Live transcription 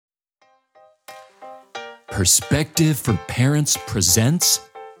Perspective for Parents presents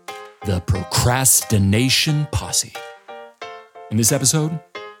the Procrastination Posse. In this episode,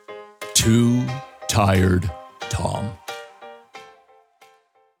 Too Tired Tom.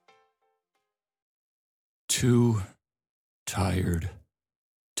 Too Tired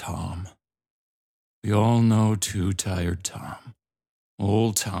Tom. We all know Too Tired Tom.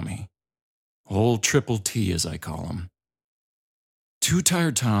 Old Tommy. Old Triple T, as I call him. Too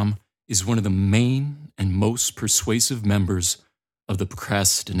Tired Tom is one of the main and most persuasive members of the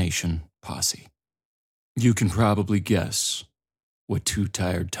Procrastination Posse. You can probably guess what Too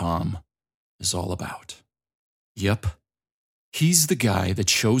Tired Tom is all about. Yep, he's the guy that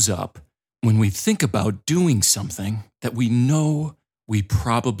shows up when we think about doing something that we know we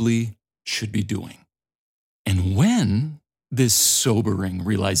probably should be doing. And when this sobering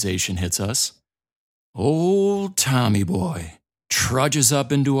realization hits us, old Tommy boy trudges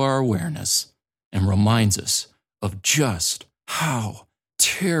up into our awareness and reminds us of just how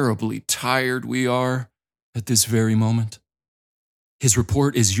terribly tired we are at this very moment. His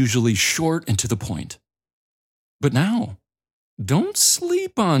report is usually short and to the point. But now, don't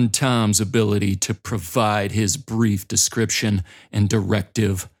sleep on Tom's ability to provide his brief description and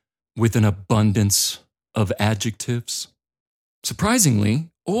directive with an abundance of adjectives. Surprisingly,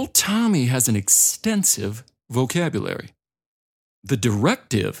 old Tommy has an extensive vocabulary. The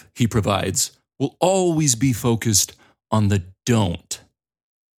directive he provides will always be focused on the don't.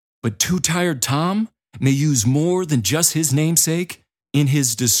 But Too Tired Tom may use more than just his namesake in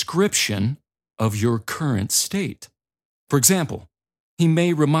his description of your current state. For example, he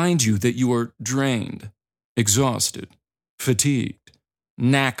may remind you that you are drained, exhausted, fatigued,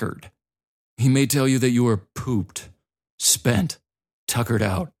 knackered. He may tell you that you are pooped, spent, tuckered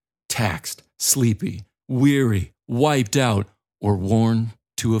out, taxed, sleepy, weary, wiped out, or worn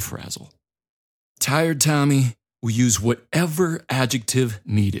to a frazzle. Tired Tommy will use whatever adjective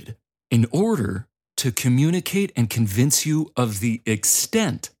needed in order to communicate and convince you of the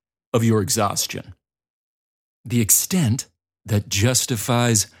extent of your exhaustion. The extent that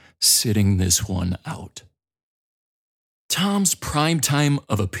justifies sitting this one out. Tom's prime time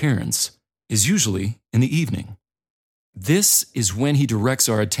of appearance is usually in the evening. This is when he directs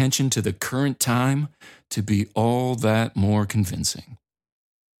our attention to the current time to be all that more convincing.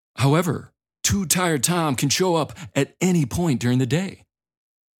 However, Too Tired Tom can show up at any point during the day.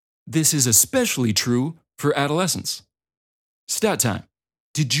 This is especially true for adolescents. Stat time.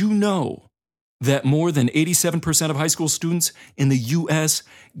 Did you know that more than 87% of high school students in the U.S.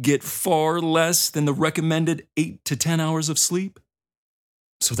 get far less than the recommended 8 to 10 hours of sleep?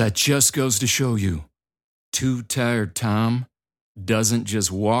 So that just goes to show you, Too Tired Tom doesn't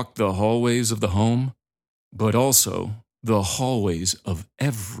just walk the hallways of the home, but also the hallways of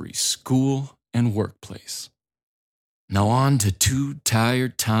every school and workplace. Now on to Too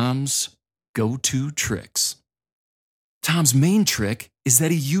Tired Tom's go-to tricks. Tom's main trick is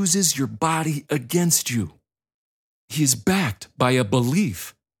that he uses your body against you. He is backed by a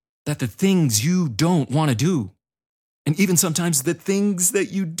belief that the things you don't want to do, and even sometimes the things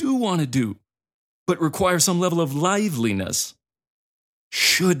that you do want to do, but require some level of liveliness,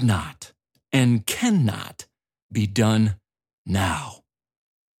 should not and cannot be done now.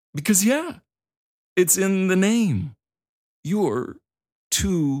 Because it's in the name. You're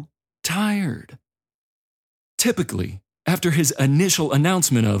too tired. Typically, after his initial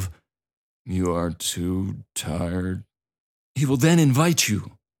announcement of, "You are too tired," he will then invite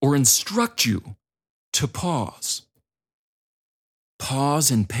you or instruct you to pause.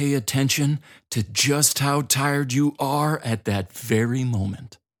 Pause and pay attention to just how tired you are at that very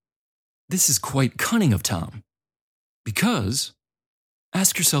moment. This is quite cunning of Tom, because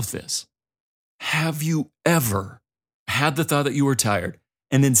ask yourself this: have you ever had the thought that you were tired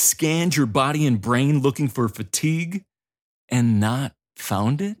and then scanned your body and brain looking for fatigue and not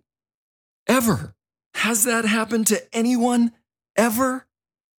found it? Ever? Has that happened to anyone? Ever?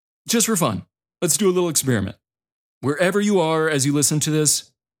 Just for fun, let's do a little experiment. Wherever you are as you listen to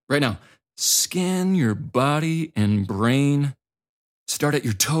this, right now, scan your body and brain. Start at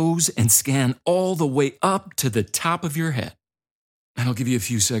your toes and scan all the way up to the top of your head. And I'll give you a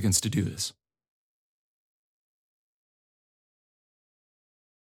few seconds to do this.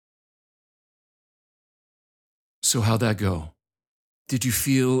 So how'd that go? Did you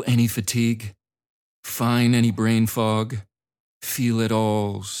feel any fatigue? Find any brain fog? Feel at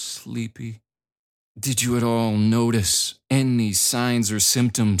all sleepy? Did you at all notice any signs or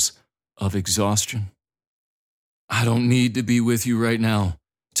symptoms of exhaustion? I don't need to be with you right now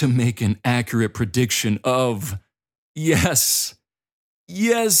to make an accurate prediction of, yes,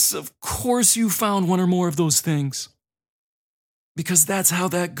 Yes, of course you found one or more of those things. Because that's how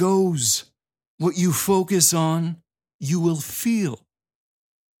that goes. What you focus on, you will feel.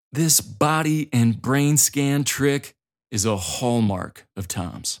 This body and brain scan trick is a hallmark of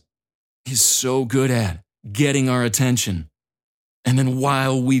Tom's. He's so good at getting our attention. And then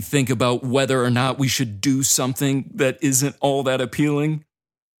while we think about whether or not we should do something that isn't all that appealing,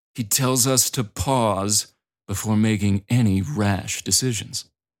 he tells us to pause before making any rash decisions.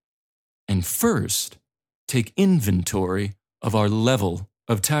 And first, take inventory of our level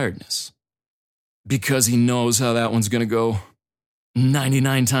of tiredness. Because he knows how that one's going to go.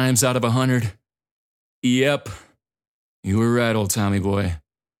 99 times out of 100. Yep, you were right, old Tommy boy.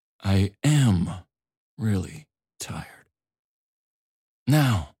 I am really tired.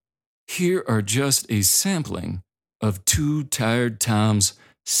 Now, here are just a sampling of Too Tired Tom's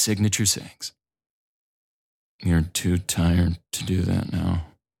signature sayings. You're too tired to do that now.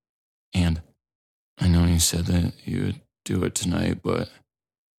 And I know you said that you would do it tonight, but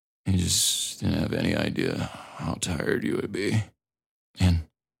you just didn't have any idea how tired you would be. And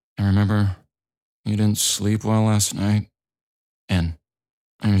I remember you didn't sleep well last night. And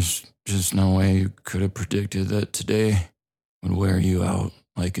there's just no way you could have predicted that today would wear you out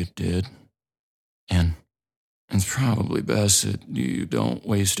like it did. And it's probably best that you don't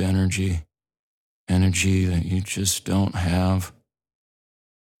waste energy that you just don't have.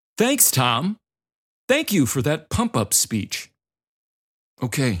 Thanks, Tom. Thank you for that pump-up speech.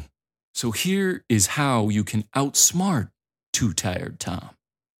 Okay, so here is how you can outsmart Too Tired Tom.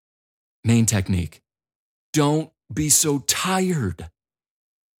 Main technique. Don't be so tired.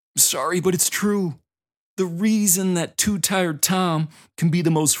 Sorry, but it's true. The reason that Too Tired Tom can be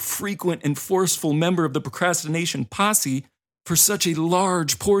the most frequent and forceful member of the procrastination posse for such a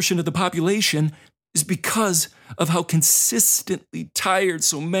large portion of the population is because of how consistently tired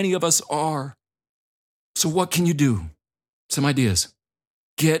so many of us are. So what can you do? Some ideas.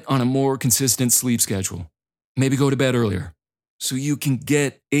 Get on a more consistent sleep schedule. Maybe go to bed earlier so you can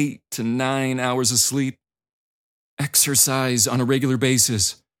get 8 to 9 hours of sleep. Exercise on a regular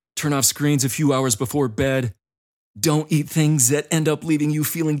basis. Turn off screens a few hours before bed. Don't eat things that end up leaving you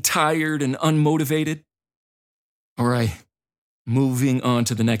feeling tired and unmotivated. All right, moving on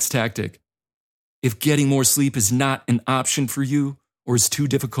to the next tactic. If getting more sleep is not an option for you or is too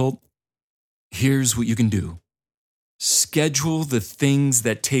difficult, here's what you can do. Schedule the things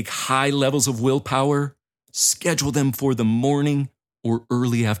that take high levels of willpower. Schedule them for the morning or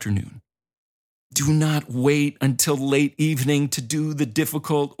early afternoon. Do not wait until late evening to do the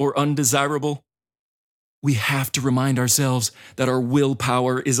difficult or undesirable. We have to remind ourselves that our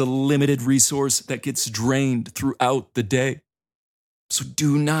willpower is a limited resource that gets drained throughout the day. So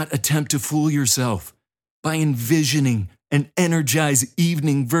do not attempt to fool yourself by envisioning an energized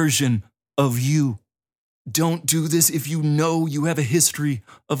evening version of you. Don't do this if you know you have a history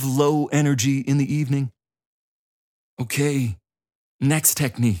of low energy in the evening. Okay, next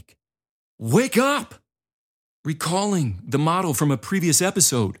technique. Wake up! Recalling the model from a previous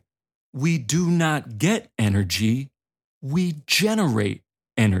episode, we do not get energy, we generate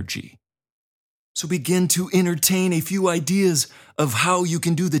energy. So begin to entertain a few ideas of how you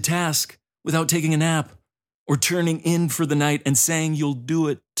can do the task without taking a nap or turning in for the night and saying you'll do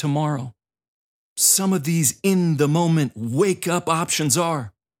it tomorrow. Some of these in-the-moment wake-up options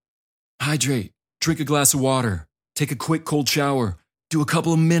are: hydrate, drink a glass of water, take a quick cold shower, do a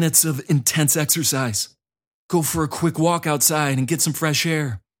couple of minutes of intense exercise, go for a quick walk outside and get some fresh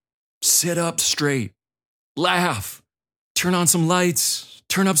air, sit up straight, laugh, turn on some lights,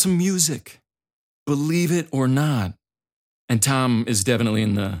 turn up some music. Believe it or not, and Tom is definitely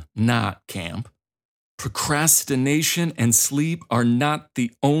in the not camp, procrastination and sleep are not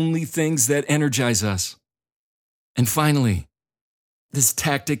the only things that energize us. And finally, this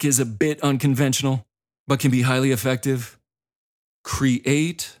tactic is a bit unconventional, but can be highly effective.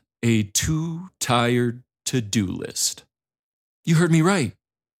 Create a too tired to-do list. You heard me right.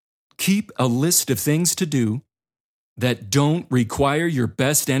 Keep a list of things to do that don't require your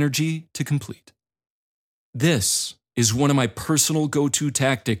best energy to complete. This is one of my personal go-to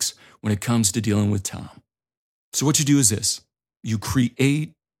tactics when it comes to dealing with Tom. So what you do is this. You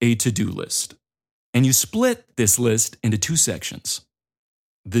create a to-do list, and you split this list into two sections.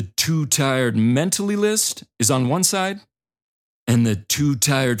 The too tired mentally list is on one side, and the too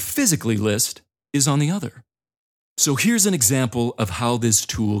tired physically list is on the other. So here's an example of how this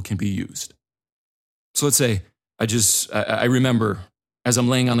tool can be used. So let's say I remember as I'm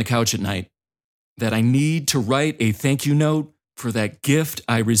laying on the couch at night that I need to write a thank you note for that gift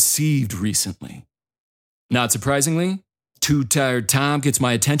I received recently. Not surprisingly, Too Tired Tom gets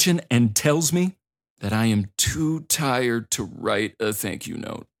my attention and tells me that I am too tired to write a thank you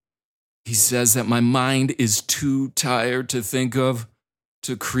note. He says that my mind is too tired to think of,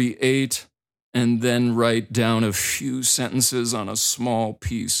 to create, and then write down a few sentences on a small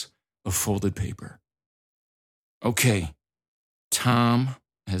piece of folded paper. Okay, Tom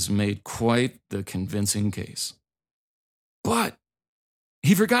has made quite the convincing case. But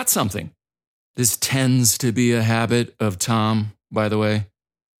he forgot something. This tends to be a habit of Tom, by the way.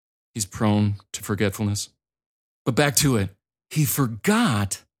 He's prone to forgetfulness. But back to it. He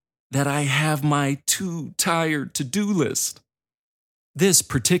forgot that I have my too tired to-do list. This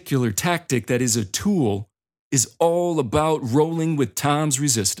particular tactic that is a tool is all about rolling with Tom's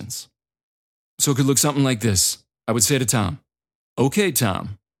resistance. So it could look something like this. I would say to Tom, okay,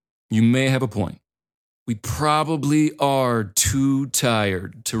 Tom, you may have a point. We probably are too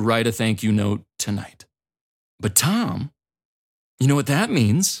tired to write a thank you note tonight. But Tom, you know what that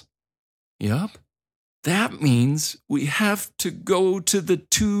means? Yup. That means we have to go to the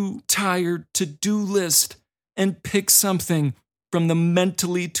too tired to-do list and pick something from the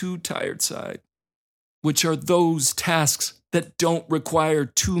mentally too tired side, which are those tasks that don't require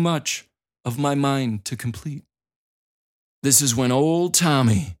too much of my mind to complete. This is when old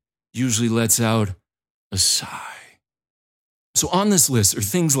Tommy usually lets out a sigh. So on this list are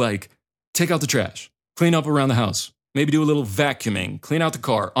things like take out the trash, clean up around the house, maybe do a little vacuuming, clean out the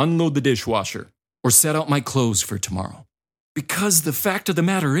car, unload the dishwasher, or set out my clothes for tomorrow. Because the fact of the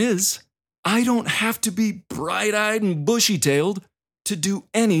matter is, I don't have to be bright-eyed and bushy-tailed to do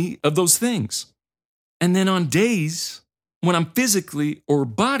any of those things. And then on days when I'm physically or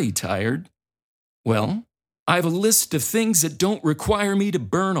body tired, well, I have a list of things that don't require me to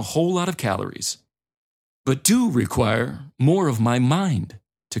burn a whole lot of calories, but do require more of my mind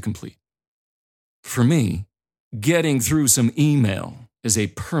to complete. For me, getting through some email is a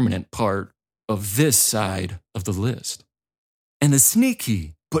permanent part of this side of the list. And the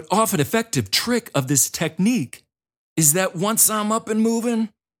sneaky but often effective trick of this technique is that once I'm up and moving,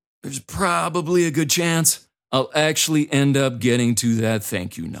 there's probably a good chance I'll actually end up getting to that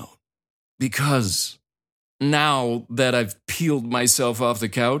thank you note. Because now that I've peeled myself off the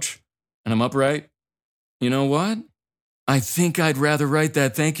couch and I'm upright, you know what? I think I'd rather write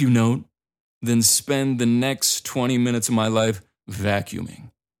that thank you note than spend the next 20 minutes of my life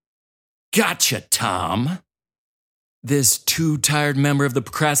vacuuming. Gotcha, Tom. This too tired member of the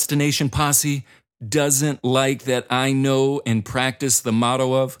procrastination posse doesn't like that I know and practice the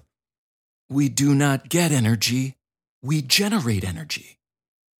motto of, we do not get energy, we generate energy.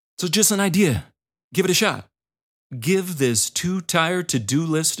 So just an idea. Give it a shot. Give this too tired to-do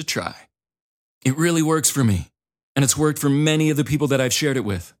list a try. It really works for me, and it's worked for many of the people that I've shared it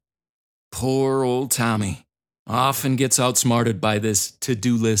with. Poor old Tommy often gets outsmarted by this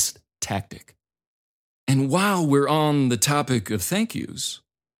to-do list tactic. And while we're on the topic of thank yous,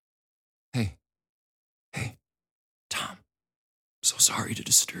 hey, Tom, so sorry to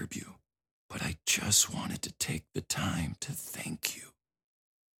disturb you, but I just wanted to take the time to thank you.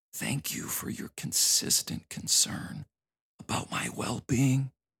 Thank you for your consistent concern about my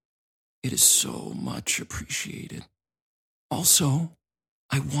well-being. It is so much appreciated. Also,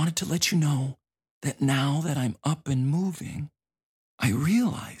 I wanted to let you know that now that I'm up and moving, I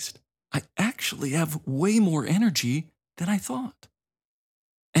realized I actually have way more energy than I thought.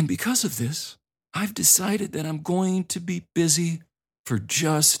 And because of this, I've decided that I'm going to be busy for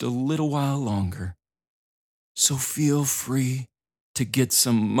just a little while longer. So feel free to get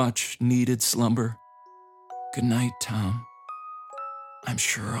some much-needed slumber. Good night, Tom. I'm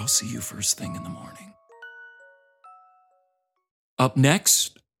sure I'll see you first thing in the morning. Up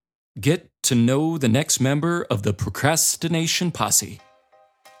next, get to know the next member of the procrastination posse,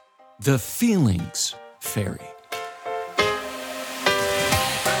 the Feelings Fairy.